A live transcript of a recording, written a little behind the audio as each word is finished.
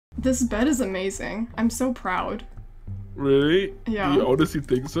This bed is amazing. I'm so proud. Really? Yeah. Do you honestly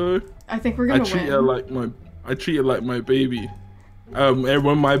think so? I think we're gonna win. I treat it like my baby. And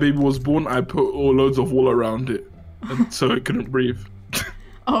when my baby was born, I put loads of wool around it, and so it couldn't breathe.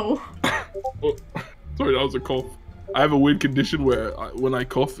 Oh. Oh. Sorry, that was a cough. I have a weird condition where when I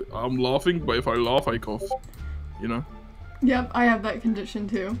cough, I'm laughing, but if I laugh, I cough. You know? Yep, I have that condition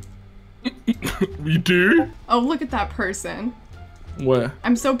too. You do? Oh, look at that person. Where?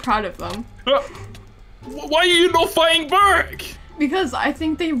 I'm so proud of them. Why are you not fighting back? Because I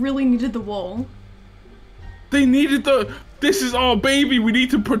think they really needed the wool. They needed the... This is our baby. We need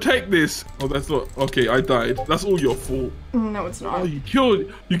to protect this. Oh, that's not... Okay, I died. That's all your fault. No, it's not. Oh, you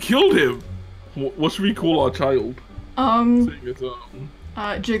killed him. What should we call our child?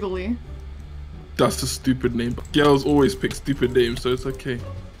 Jiggly. That's a stupid name. Girls always pick stupid names, so it's okay.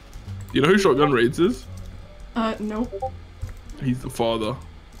 You know who Shotgun Raids is? Nope. He's the father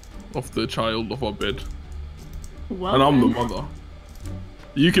of the child of our bed. Well, and I'm the mother.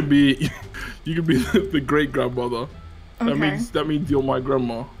 You can be the great grandmother. Okay. That means you're my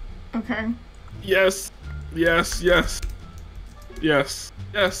grandma. Okay. Yes. Yes. Yes. Yes.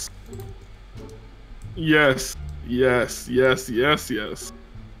 Yes. Yes. Yes. Yes. Yes. Yes.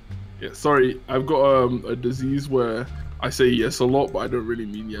 Yeah. Sorry, I've got a disease where I say yes a lot, but I don't really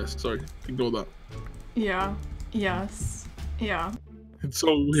mean yes. Sorry, ignore that. Yeah. Yes. Yeah. It's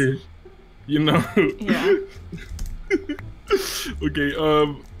so weird, you know. Yeah. Okay.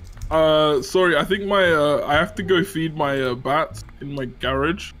 Sorry. I think I have to go feed my bats in my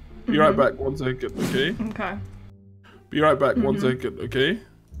garage. Be right back. 1 second. Okay. Okay. Be right back. 1 second. Okay.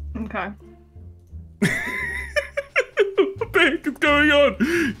 Okay. What the heck is going on,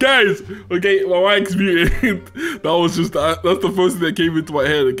 guys? Okay, my mic's muted. That's the first thing that came into my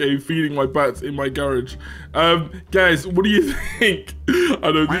head. Okay, feeding my bats in my garage. Guys, what do you think?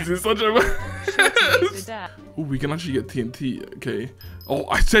 I know this is such a mess. Oh, we can actually get TNT. Okay. Oh,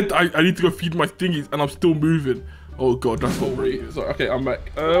 I said I need to go feed my thingies, and I'm still moving. Oh god, that's not right. So, okay, I'm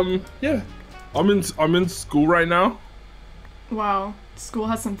back. Yeah, I'm in school right now. Wow, school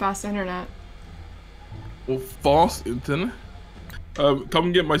has some fast internet. Well, fast internet. Come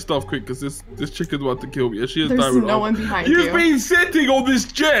and get my stuff quick, cause this chick is about to kill me. Yeah, she has There's diamond no armor. one behind you. You've been sitting on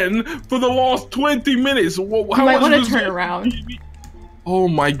this gen for the last 20 minutes. How you might want to turn around. Oh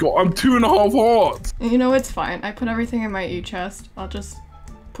my god, I'm 2.5 hearts. You know, it's fine. I put everything in my e-chest. I'll just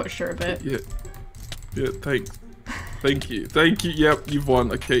push her a bit. Yeah, thanks. Thank you. Yep, you've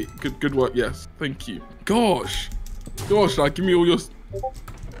won. Okay, good work. Yes, thank you. Gosh, like, give me all your...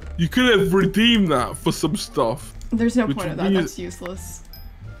 You could have redeemed that for some stuff. There's no point of that. That's useless.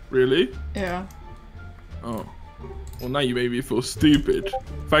 Really? Yeah. Oh. Well, now you made me feel stupid.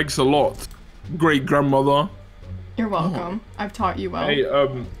 Thanks a lot, great grandmother. You're welcome. Oh. I've taught you well. Hey,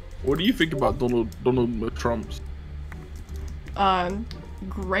 what do you think about Donald Trump's?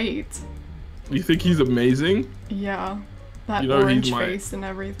 Great. You think he's amazing? Yeah. That orange face and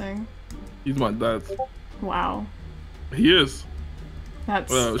everything. He's my dad. Wow. He is.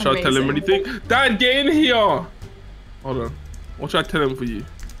 That's should I tell him anything? Dad, get in here! Hold on. What should I tell him for you?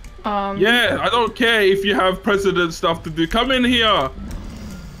 Yeah, I don't care if you have president stuff to do. Come in here!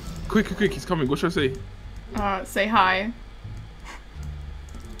 Quick, he's coming. What should I say? Say hi.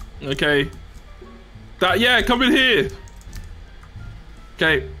 Okay. Yeah, come in here!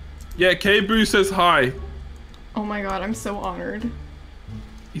 Okay. Yeah, KBoos says hi. Oh my god, I'm so honored.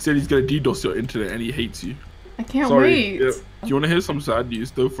 He said he's gonna DDoS your internet and he hates you. I can't wait. Yeah. Do you want to hear some sad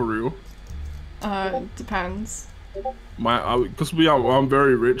news though, for real? Depends. Because I'm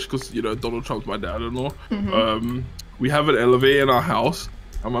very rich, because, you know, Donald Trump's my dad-in-law. We have an elevator in our house,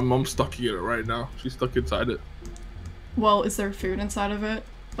 and my mom's stuck in it right now. She's stuck inside it. Well, is there food inside of it?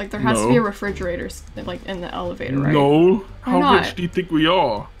 Like, there has to be a refrigerator, like, in the elevator, right? No. How rich do you think we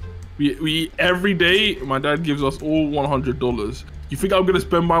are? We every day, my dad gives us all $100. You think I'm gonna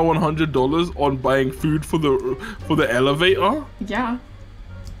spend my $100 on buying food for the elevator? Yeah.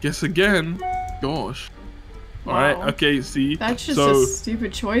 Guess again. Gosh. Wow. Alright, okay, see. That's just a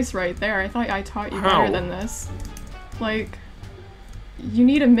stupid choice right there. I thought I taught you better than this. Like, you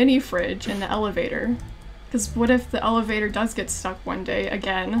need a mini fridge in the elevator. Because what if the elevator does get stuck one day,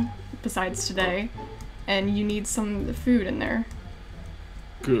 again, besides today, and you need some food in there?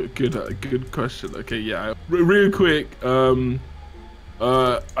 Good question. Okay, yeah. Real quick, I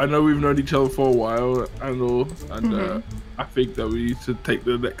know we've known each other for a while and all, and I think that we need to take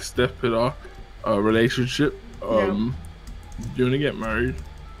the next step in our relationship. Do you want to get married?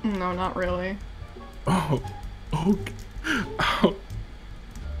 No, not really. Oh, okay.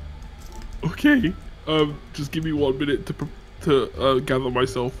 Okay. Just give me 1 minute to to gather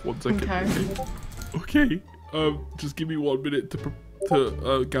myself. 1 second. Okay. Okay. Just give me 1 minute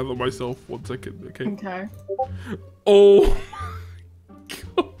to gather myself. 1 second. Okay. Okay. Oh my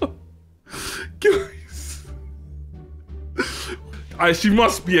god, guys! She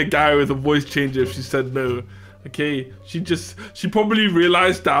must be a guy with a voice changer if she said no. Okay, she probably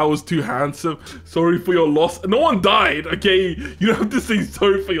realized that I was too handsome. Sorry for your loss. No one died, okay? You don't have to say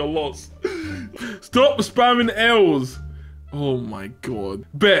sorry for your loss. Stop spamming L's. Oh my god.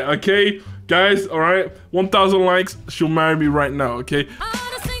 Bet, okay? Guys, alright? 1,000 likes, she'll marry me right now, okay?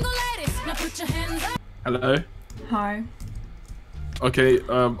 Hello? Hi. Okay,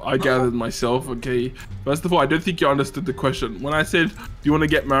 I gathered myself, okay? First of all, I don't think you understood the question. When I said, do you want to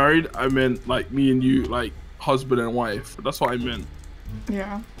get married? I meant, like, me and you, like, husband and wife. That's what I meant.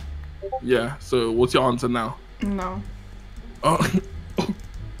 Yeah. Yeah, so what's your answer now? No. Oh.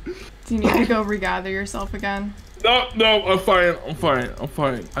 Do you need to go regather yourself again? No, I'm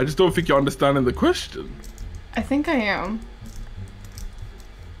fine. I just don't think you're understanding the question. I think I am.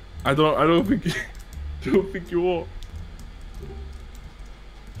 I don't think you are.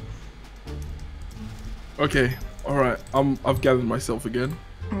 Okay, alright, I've gathered myself again.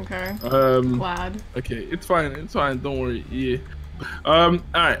 Okay. Glad. Okay, it's fine, don't worry. Yeah.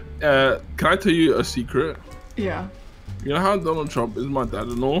 Alright, can I tell you a secret? Yeah. You know how Donald Trump is my dad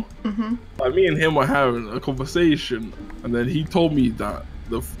and all? Mm-hmm. Like, me and him were having a conversation, and then he told me that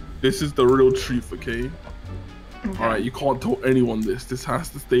this is the real truth, okay? Alright, you can't tell anyone this. This has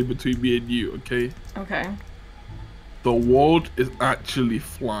to stay between me and you, okay? Okay. The world is actually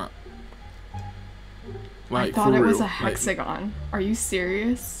flat. Like, I thought for it was real. a hexagon. Like, are you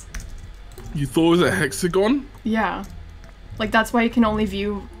serious? You thought it was a hexagon? Yeah. Like, that's why you can only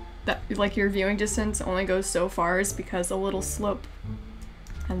view that, like, your viewing distance only goes so far is because a little slope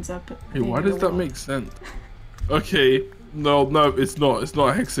ends up. Hey, why does that make sense? Okay, no, it's not. It's not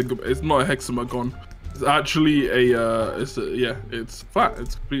a hexagon. It's not a hexagon. It's actually it's flat.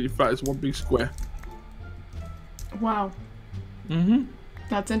 It's completely flat. It's one big square. Wow. Mhm.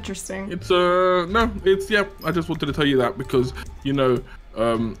 That's interesting. It's yeah. I just wanted to tell you that because you know,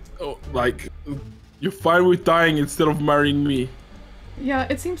 like, you're fine with dying instead of marrying me. Yeah,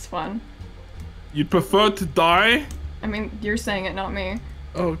 it seems fun. You'd prefer to die? I mean, you're saying it, not me.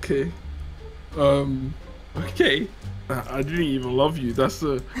 Okay. Okay. I didn't even love you. That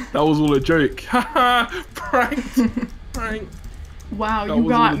was all a joke. Haha, prank. Wow, you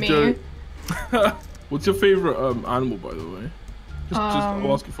got me. What's your favorite animal, by the way?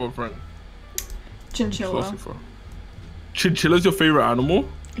 I'll ask you for a friend. Chinchilla. Chinchilla's your favorite animal?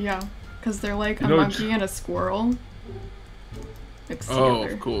 Yeah, because they're like a monkey and a squirrel. Mixed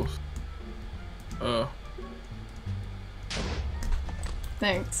together. Of course.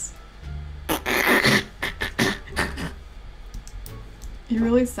 Thanks. You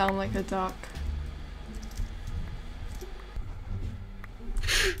really sound like a duck.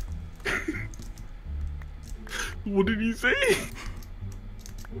 What did he say?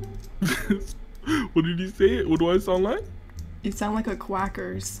 What did he say? What do I sound like? You sound like a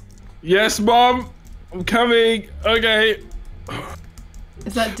quackers. Yes, Mom! I'm coming! Okay.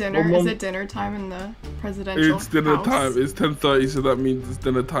 Is that dinner? Is it dinner time in the presidential It's dinner house? time. It's 10:30, so that means it's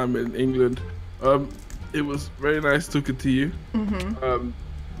dinner time in England. It was very nice talking to you. Mm-hmm.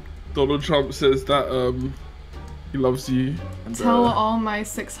 Donald Trump says that he loves you. And, tell all my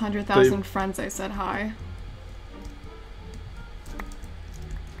 600,000 friends I said hi.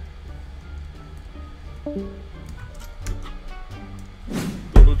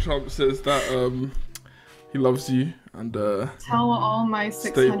 Donald Trump says that he loves you and tell all my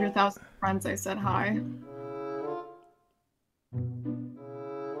 600,000 friends I said hi.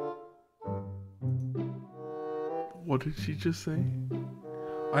 What did she just say?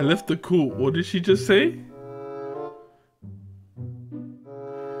 I left the call. What did she just say?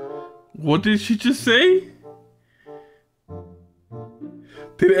 What did she just say?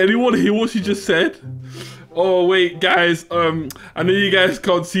 Did anyone hear what she just said? Oh wait, guys, I know you guys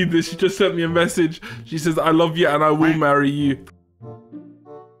can't see this. She just sent me a message. She says, I love you and I will marry you.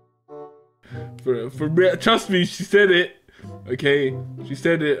 For me, trust me, she said it. Okay, she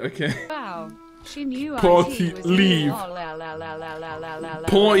said it, okay. Wow, she knew Party leave.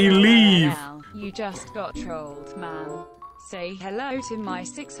 Party leave. You just got trolled, man. Say hello to my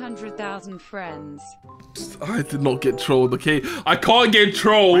 600,000 friends. I did not get trolled, okay? I can't get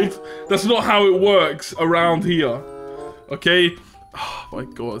trolled. That's not how it works around here. Okay? Oh my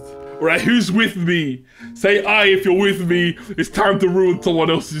god. Alright, who's with me? Say I if you're with me. It's time to ruin someone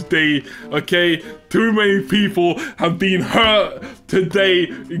else's day. Okay? Too many people have been hurt today,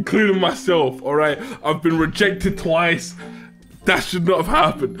 including myself. Alright? I've been rejected twice. That should not have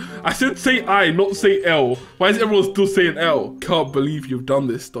happened. I said say I, not say L. Why is everyone still saying L? Can't believe you've done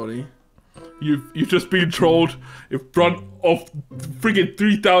this, Doni. You've just been trolled in front of friggin'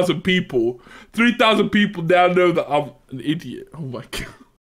 3,000 people. 3,000 people now know that I'm an idiot. Oh my god.